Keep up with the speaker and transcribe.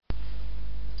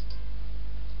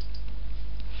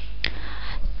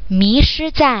迷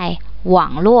失在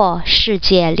网络世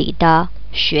界里的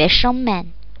学生们，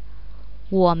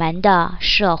我们的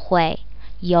社会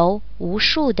由无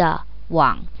数的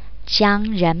网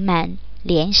将人们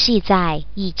联系在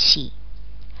一起，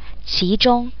其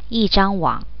中一张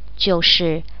网就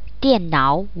是电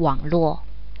脑网络，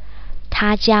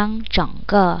它将整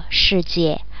个世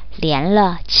界连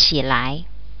了起来。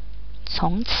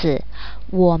从此，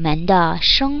我们的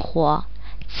生活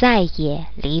再也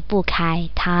离不开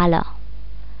它了。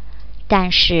但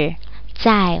是，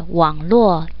在网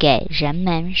络给人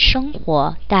们生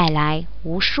活带来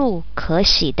无数可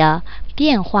喜的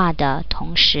变化的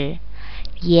同时，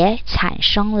也产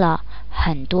生了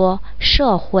很多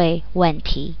社会问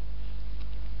题。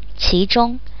其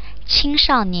中，青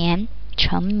少年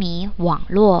沉迷网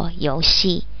络游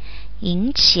戏，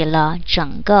引起了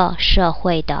整个社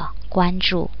会的关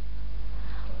注。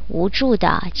无助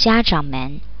的家长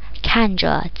们看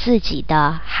着自己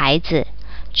的孩子，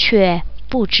却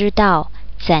不知道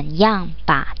怎样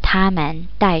把他们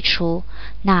带出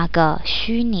那个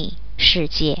虚拟世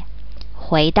界，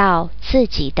回到自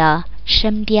己的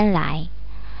身边来。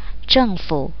政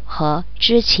府和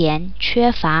之前缺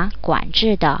乏管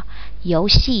制的游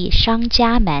戏商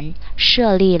家们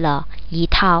设立了一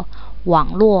套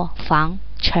网络防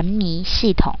沉迷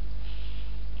系统，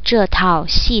这套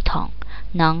系统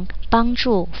能帮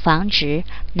助防止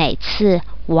每次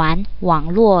玩网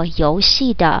络游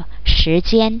戏的时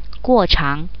间过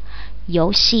长，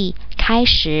游戏开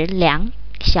始2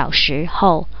小时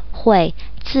后会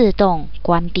自动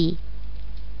关闭，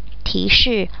提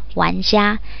示玩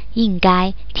家应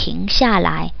该停下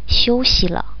来休息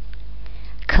了。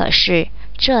可是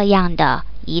这样的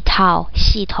一套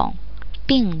系统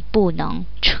并不能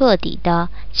彻底的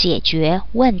解决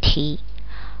问题。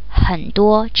很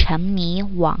多沉迷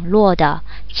网络的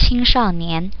青少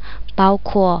年，包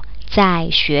括在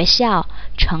学校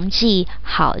成绩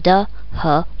好的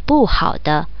和不好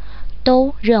的，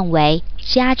都认为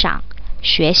家长、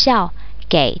学校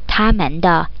给他们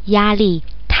的压力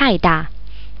太大，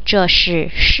这是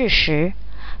事实。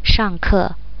上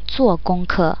课、做功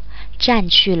课占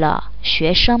据了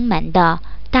学生们的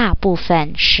大部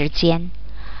分时间，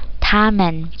他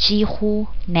们几乎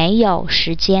没有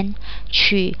时间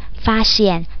去发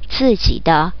现自己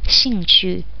的兴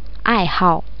趣爱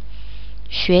好，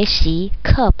学习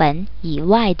课本以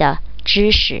外的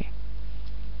知识。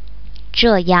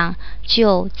这样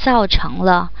就造成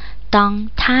了，当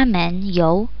他们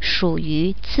有属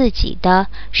于自己的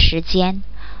时间，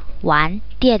玩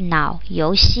电脑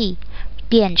游戏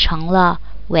变成了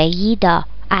唯一的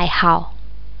爱好。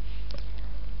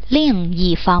另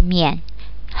一方面，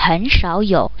很少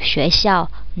有学校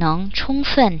能充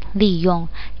分利用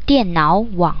电脑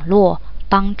网络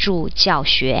帮助教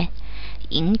学，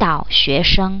引导学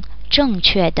生正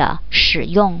确地使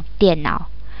用电脑，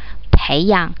培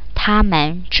养他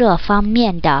们这方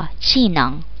面的技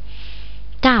能。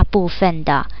大部分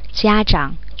的家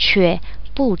长却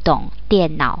不懂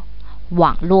电脑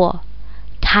网络，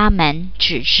他们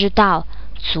只知道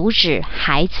阻止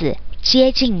孩子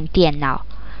接近电脑，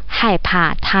害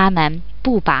怕他们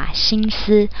不把心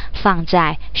思放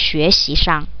在学习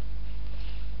上。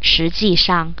实际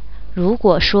上，如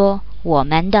果说我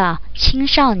们的青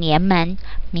少年们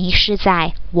迷失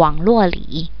在网络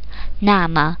里，那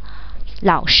么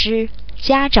老师、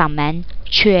家长们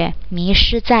却迷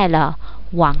失在了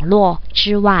网络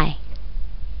之外。